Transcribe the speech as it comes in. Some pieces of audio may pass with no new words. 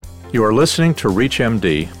You are listening to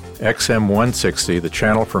ReachMD, XM160, the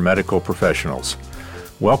channel for medical professionals.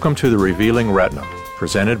 Welcome to the Revealing Retina,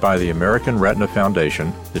 presented by the American Retina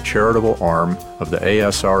Foundation, the charitable arm of the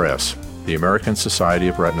ASRS, the American Society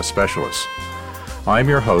of Retina Specialists. I'm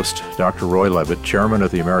your host, Dr. Roy Levitt, chairman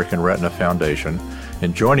of the American Retina Foundation,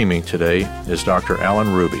 and joining me today is Dr.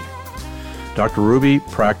 Alan Ruby. Dr. Ruby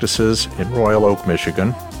practices in Royal Oak,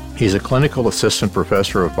 Michigan. He's a clinical assistant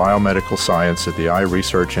professor of biomedical science at the Eye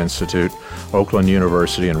Research Institute, Oakland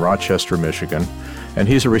University in Rochester, Michigan, and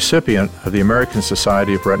he's a recipient of the American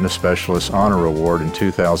Society of Retina Specialists Honor Award in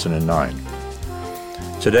 2009.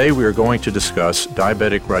 Today we are going to discuss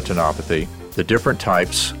diabetic retinopathy, the different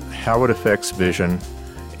types, how it affects vision,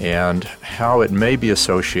 and how it may be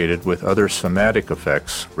associated with other somatic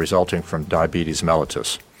effects resulting from diabetes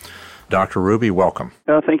mellitus. Dr. Ruby, welcome.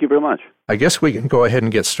 Thank you very much. I guess we can go ahead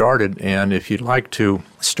and get started, and if you'd like to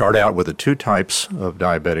start out with the two types of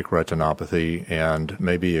diabetic retinopathy and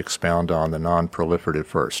maybe expound on the non-proliferative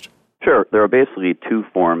first. Sure. There are basically two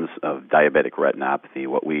forms of diabetic retinopathy,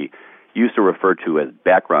 what we used to refer to as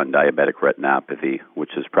background diabetic retinopathy,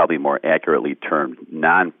 which is probably more accurately termed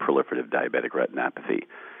non-proliferative diabetic retinopathy,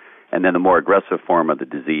 and then the more aggressive form of the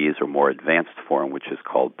disease or more advanced form, which is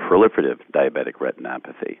called proliferative diabetic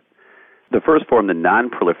retinopathy. The first form, the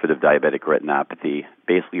non-proliferative diabetic retinopathy,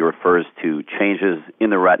 basically refers to changes in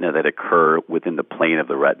the retina that occur within the plane of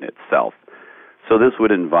the retina itself. So this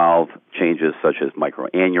would involve changes such as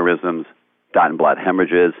microaneurysms, dot and blot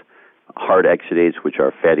hemorrhages, hard exudates, which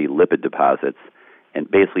are fatty lipid deposits, and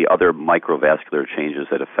basically other microvascular changes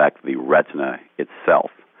that affect the retina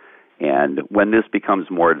itself. And when this becomes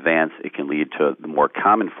more advanced, it can lead to the more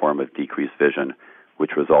common form of decreased vision,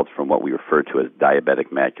 which results from what we refer to as diabetic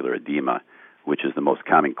macular edema, which is the most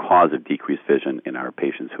common cause of decreased vision in our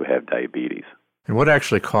patients who have diabetes. And what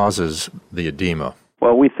actually causes the edema?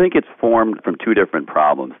 Well, we think it's formed from two different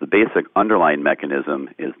problems. The basic underlying mechanism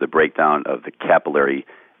is the breakdown of the capillary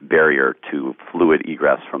barrier to fluid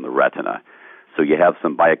egress from the retina. So you have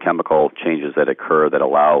some biochemical changes that occur that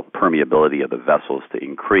allow permeability of the vessels to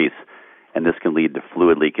increase, and this can lead to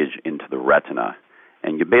fluid leakage into the retina.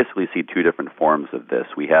 And you basically see two different forms of this.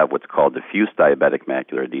 We have what's called diffuse diabetic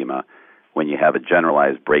macular edema, when you have a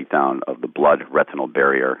generalized breakdown of the blood retinal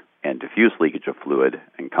barrier and diffuse leakage of fluid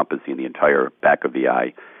encompassing the entire back of the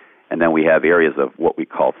eye. And then we have areas of what we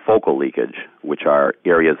call focal leakage, which are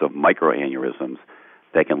areas of microaneurysms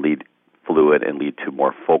that can lead fluid and lead to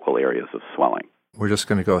more focal areas of swelling. We're just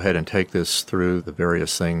going to go ahead and take this through the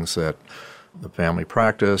various things that the family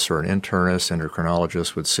practice or an internist,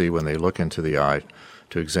 endocrinologist would see when they look into the eye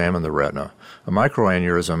to examine the retina. A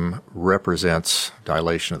microaneurysm represents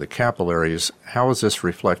dilation of the capillaries. How is this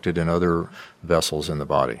reflected in other vessels in the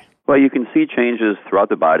body? Well, you can see changes throughout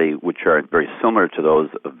the body which are very similar to those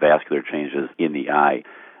of vascular changes in the eye.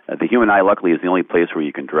 The human eye, luckily, is the only place where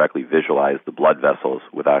you can directly visualize the blood vessels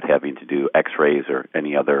without having to do x-rays or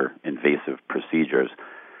any other invasive procedures.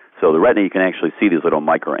 So the retina, you can actually see these little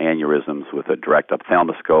microaneurysms with a direct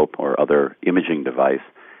ophthalmoscope or other imaging device,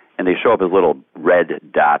 and they show up as little red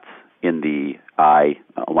dots in the eye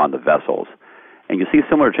along the vessels. And you see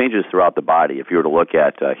similar changes throughout the body. If you were to look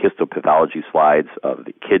at histopathology slides of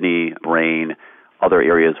the kidney, brain, other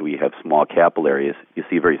areas where you have small capillaries, you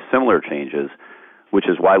see very similar changes, which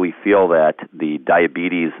is why we feel that the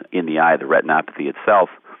diabetes in the eye, the retinopathy itself,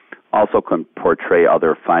 also can portray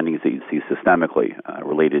other findings that you see systemically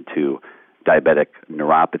related to diabetic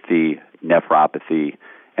neuropathy, nephropathy,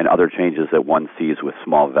 and other changes that one sees with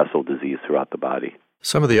small vessel disease throughout the body.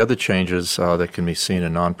 Some of the other changes that can be seen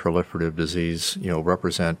in non-proliferative disease,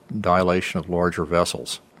 represent dilation of larger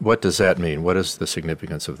vessels. What does that mean? What is the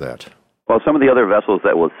significance of that? Well, some of the other vessels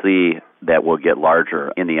that we'll see that will get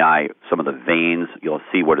larger in the eye, some of the veins, you'll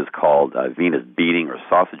see what is called venous beating or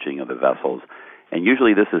sausaging of the vessels. And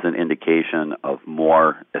usually this is an indication of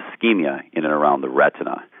more ischemia in and around the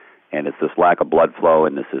retina. And it's this lack of blood flow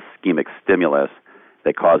and this ischemic stimulus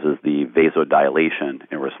that causes the vasodilation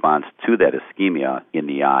in response to that ischemia in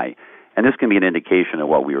the eye. And this can be an indication of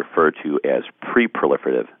what we refer to as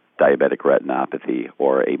pre-proliferative diabetic retinopathy,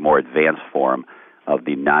 or a more advanced form of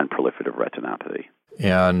the non-proliferative retinopathy.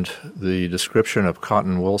 And the description of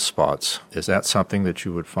cotton wool spots, is that something that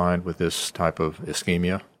you would find with this type of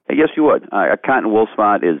ischemia? Yes, you would. A cotton wool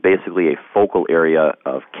spot is basically a focal area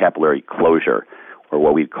of capillary closure, or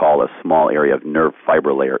what we'd call a small area of nerve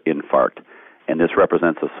fiber layer infarct. And this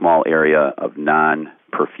represents a small area of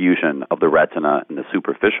non-perfusion of the retina and the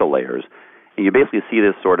superficial layers. And you basically see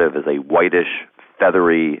this sort of as a whitish,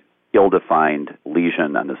 feathery, ill-defined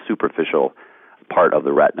lesion on the superficial part of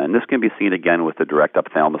the retina. And this can be seen again with the direct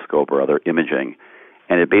ophthalmoscope or other imaging.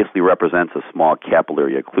 and it basically represents a small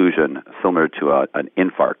capillary occlusion similar to an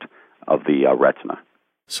infarct of the retina.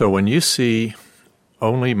 So when you see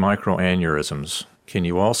only microaneurysms, can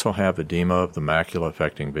you also have edema of the macula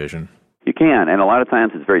affecting vision? You can, and a lot of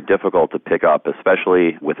times it's very difficult to pick up,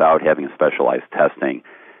 especially without having specialized testing.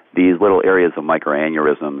 These little areas of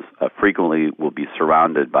microaneurysms frequently will be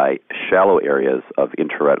surrounded by shallow areas of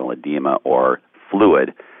intraretinal edema or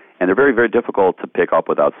fluid, and they're very, very difficult to pick up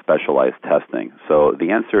without specialized testing. So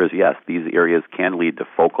the answer is yes, these areas can lead to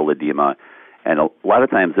focal edema, and a lot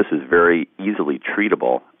of times this is very easily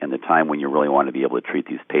treatable in the time when you really want to be able to treat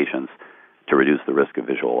these patients to reduce the risk of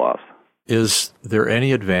visual loss. Is there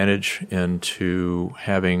any advantage into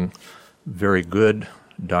having very good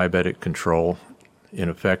diabetic control in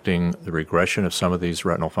affecting the regression of some of these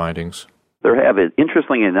retinal findings? There have been.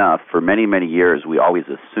 Interestingly enough, for many, many years, we always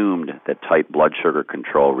assumed that tight blood sugar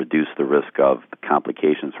control reduced the risk of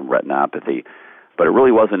complications from retinopathy. But it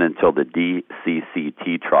really wasn't until the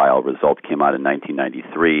DCCT trial results came out in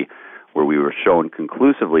 1993 where we were shown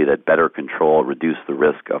conclusively that better control reduced the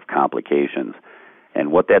risk of complications.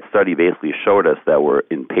 And what that study basically showed us that were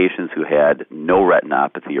in patients who had no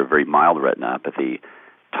retinopathy or very mild retinopathy,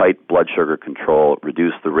 tight blood sugar control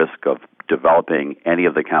reduced the risk of developing any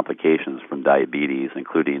of the complications from diabetes,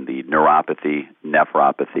 including the neuropathy,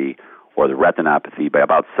 nephropathy, or the retinopathy by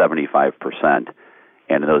about 75%.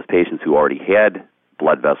 And in those patients who already had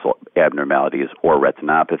blood vessel abnormalities or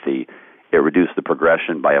retinopathy, it reduced the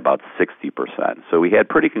progression by about 60%. So we had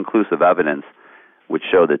pretty conclusive evidence which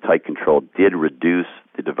showed that tight control did reduce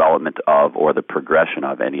the development of or the progression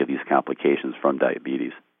of any of these complications from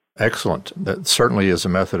diabetes. Excellent. That certainly is a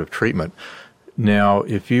method of treatment. Now,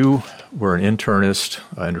 if you were an internist,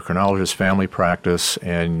 endocrinologist, family practice,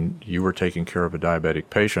 and you were taking care of a diabetic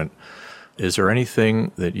patient, is there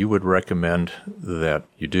anything that you would recommend that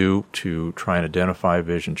you do to try and identify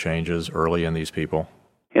vision changes early in these people?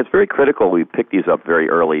 It's very critical we pick these up very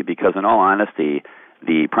early because, in all honesty,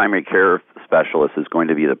 the primary care specialist is going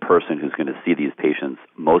to be the person who's going to see these patients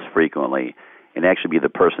most frequently and actually be the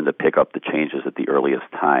person to pick up the changes at the earliest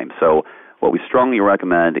time. So what we strongly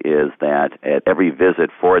recommend is that at every visit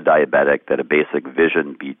for a diabetic that a basic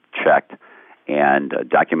vision be checked and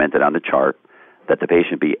documented on the chart, that the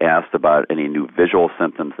patient be asked about any new visual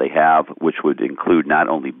symptoms they have, which would include not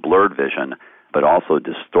only blurred vision, but also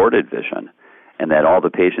distorted vision, and that all the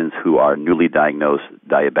patients who are newly diagnosed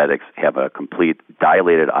diabetics have a complete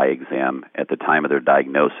dilated eye exam at the time of their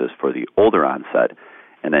diagnosis for the older onset,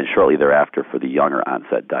 and then shortly thereafter for the younger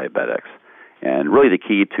onset diabetics. And really the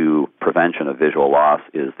key to prevention of visual loss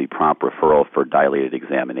is the prompt referral for dilated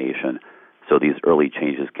examination, so these early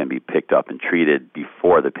changes can be picked up and treated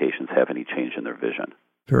before the patients have any change in their vision.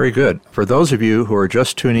 Very good. For those of you who are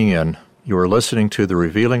just tuning in, you are listening to The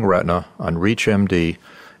Revealing Retina on ReachMD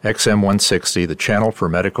XM160, the channel for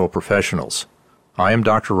medical professionals. I am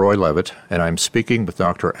Dr. Roy Levitt, and I'm speaking with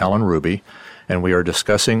Dr. Alan Ruby, and we are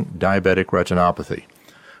discussing diabetic retinopathy.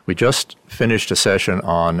 We just finished a session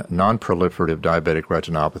on non-proliferative diabetic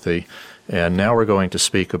retinopathy, and now we're going to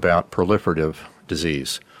speak about proliferative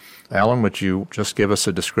disease. Alan, would you just give us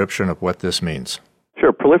a description of what this means?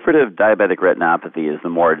 Sure. Proliferative diabetic retinopathy is the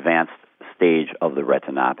more advanced stage of the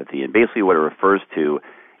retinopathy, and basically what it refers to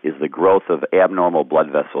is the growth of abnormal blood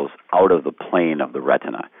vessels out of the plane of the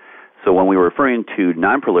retina. So when we were referring to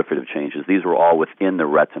non-proliferative changes, these were all within the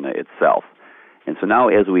retina itself. And so now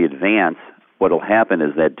as we advance, what will happen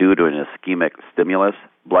is that due to an ischemic stimulus,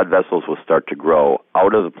 blood vessels will start to grow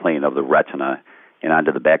out of the plane of the retina and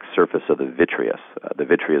onto the back surface of the vitreous. The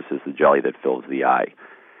vitreous is the jelly that fills the eye.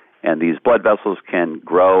 And these blood vessels can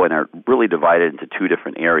grow and are really divided into two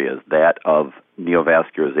different areas, that of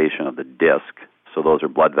neovascularization of the disc, so those are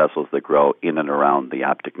blood vessels that grow in and around the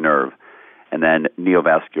optic nerve, and then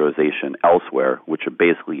neovascularization elsewhere, which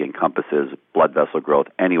basically encompasses blood vessel growth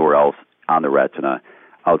anywhere else on the retina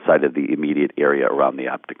outside of the immediate area around the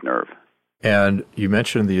optic nerve. And you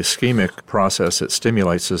mentioned the ischemic process that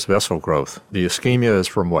stimulates this vessel growth. The ischemia is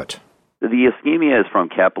from what? The ischemia is from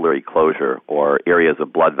capillary closure, or areas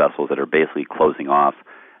of blood vessels that are basically closing off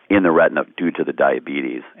in the retina due to the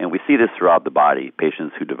diabetes. And we see this throughout the body.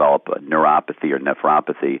 Patients who develop a neuropathy or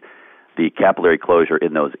nephropathy, the capillary closure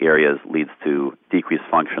in those areas leads to decreased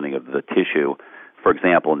functioning of the tissue, for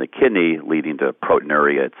example, in the kidney, leading to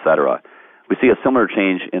proteinuria, etc. We see a similar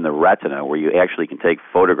change in the retina, where you actually can take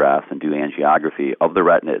photographs and do angiography of the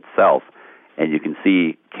retina itself, and you can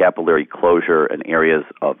see capillary closure and areas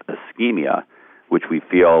of ischemia, which we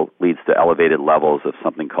feel leads to elevated levels of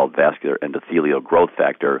something called vascular endothelial growth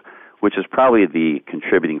factor, which is probably the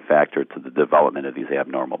contributing factor to the development of these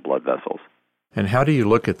abnormal blood vessels. And how do you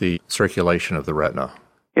look at the circulation of the retina?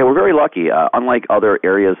 Yeah, we're very lucky. Unlike other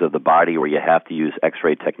areas of the body where you have to use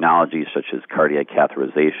X-ray technology such as cardiac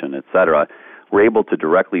catheterization, et cetera, we're able to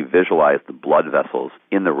directly visualize the blood vessels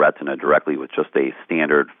in the retina directly with just a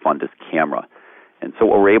standard fundus camera. And so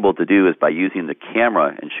what we're able to do is by using the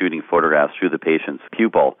camera and shooting photographs through the patient's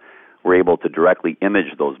pupil, we're able to directly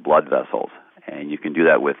image those blood vessels. And you can do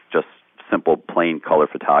that with just simple plain color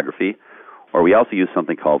photography. Or we also use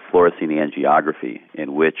something called fluorescein angiography,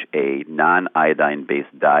 in which a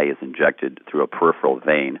non-iodine-based dye is injected through a peripheral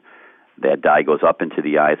vein. That dye goes up into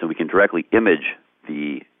the eyes, and we can directly image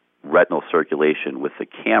the retinal circulation with the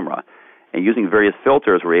camera. And using various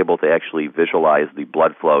filters, we're able to actually visualize the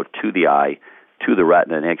blood flow to the eye, to the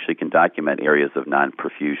retina, and actually can document areas of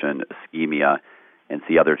non-perfusion, ischemia, and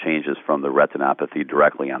see other changes from the retinopathy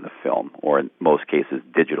directly on the film, or in most cases,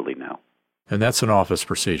 digitally now. And that's an office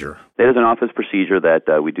procedure. That is an office procedure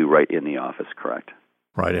that we do right in the office, correct.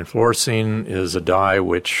 Right, and fluorescein is a dye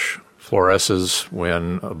which fluoresces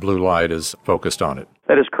when a blue light is focused on it.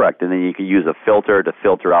 That is correct, and then you can use a filter to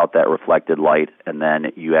filter out that reflected light, and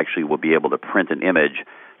then you actually will be able to print an image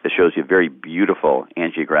that shows you very beautiful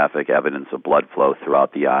angiographic evidence of blood flow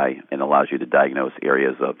throughout the eye and allows you to diagnose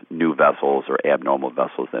areas of new vessels or abnormal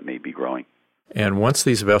vessels that may be growing. And once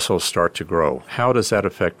these vessels start to grow, how does that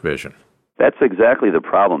affect vision? That's exactly the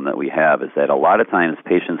problem that we have, is that a lot of times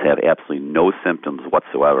patients have absolutely no symptoms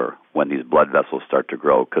whatsoever when these blood vessels start to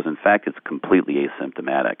grow, because in fact it's completely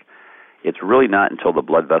asymptomatic. It's really not until the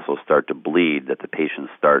blood vessels start to bleed that the patients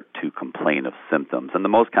start to complain of symptoms. And the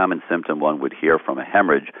most common symptom one would hear from a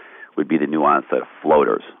hemorrhage would be the new onset of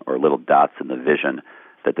floaters, or little dots in the vision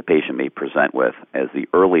that the patient may present with as the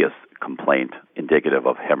earliest complaint indicative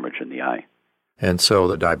of hemorrhage in the eye. And so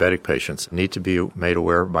the diabetic patients need to be made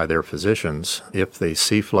aware by their physicians if they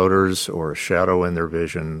see floaters or a shadow in their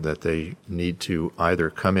vision that they need to either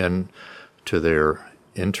come in to their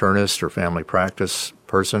internist or family practice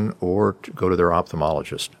person or to go to their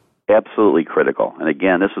ophthalmologist. Absolutely critical. And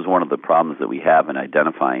again, this is one of the problems that we have in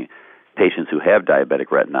identifying patients who have diabetic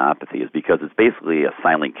retinopathy, is because it's basically a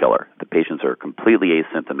silent killer. The patients are completely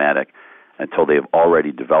asymptomatic until they've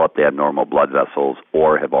already developed abnormal blood vessels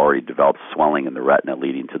or have already developed swelling in the retina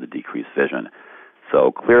leading to the decreased vision.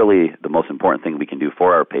 So clearly the most important thing we can do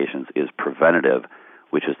for our patients is preventative,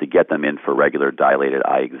 which is to get them in for regular dilated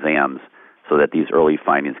eye exams so that these early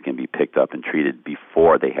findings can be picked up and treated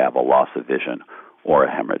before they have a loss of vision or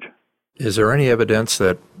a hemorrhage. Is there any evidence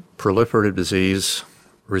that proliferative disease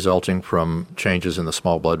resulting from changes in the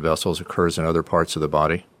small blood vessels occurs in other parts of the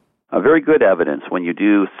body? Very good evidence. When you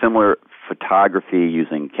do similar photography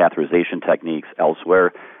using catheterization techniques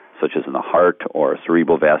elsewhere, such as in the heart or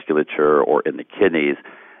cerebral vasculature or in the kidneys,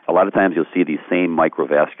 a lot of times you'll see these same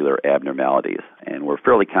microvascular abnormalities. And we're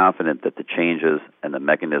fairly confident that the changes and the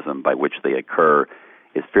mechanism by which they occur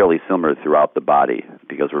is fairly similar throughout the body,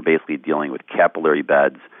 because we're basically dealing with capillary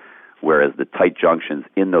beds, whereas the tight junctions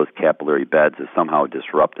in those capillary beds is somehow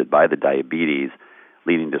disrupted by the diabetes,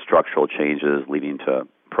 leading to structural changes, leading to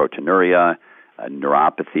proteinuria,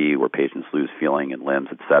 neuropathy, where patients lose feeling in limbs,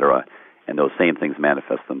 etc., and those same things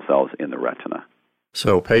manifest themselves in the retina.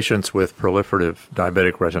 So patients with proliferative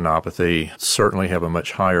diabetic retinopathy certainly have a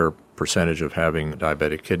much higher percentage of having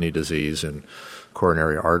diabetic kidney disease and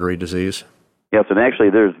coronary artery disease? Yes, and actually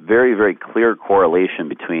there's very, very clear correlation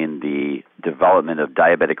between the development of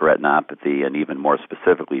diabetic retinopathy and even more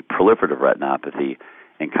specifically proliferative retinopathy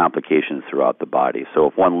and complications throughout the body. So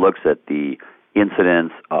if one looks at the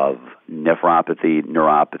incidence of nephropathy,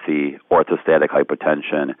 neuropathy, orthostatic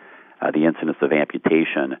hypotension, the incidence of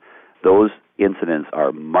amputation, those incidents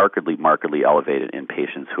are markedly elevated in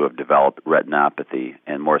patients who have developed retinopathy,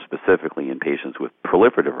 and more specifically in patients with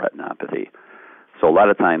proliferative retinopathy. So a lot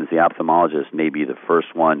of times the ophthalmologist may be the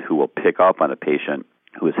first one who will pick up on a patient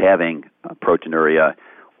who is having proteinuria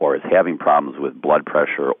or is having problems with blood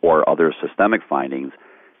pressure or other systemic findings,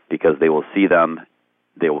 because they will see them,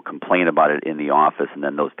 they will complain about it in the office, and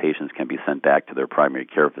then those patients can be sent back to their primary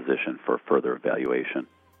care physician for further evaluation.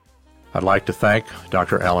 I'd like to thank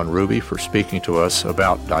Dr. Alan Ruby for speaking to us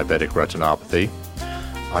about diabetic retinopathy.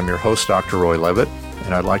 I'm your host, Dr. Roy Levitt,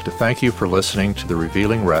 and I'd like to thank you for listening to The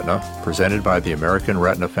Revealing Retina, presented by the American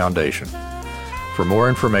Retina Foundation. For more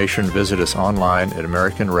information, visit us online at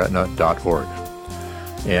americanretina.org.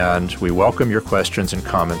 And we welcome your questions and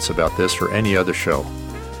comments about this or any other show.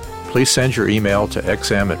 Please send your email to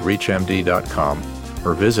xm@reachmd.com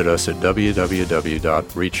or visit us at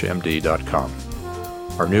www.reachmd.com.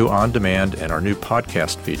 Our new on-demand and our new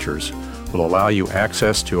podcast features will allow you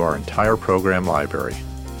access to our entire program library.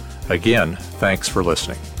 Again, thanks for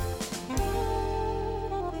listening.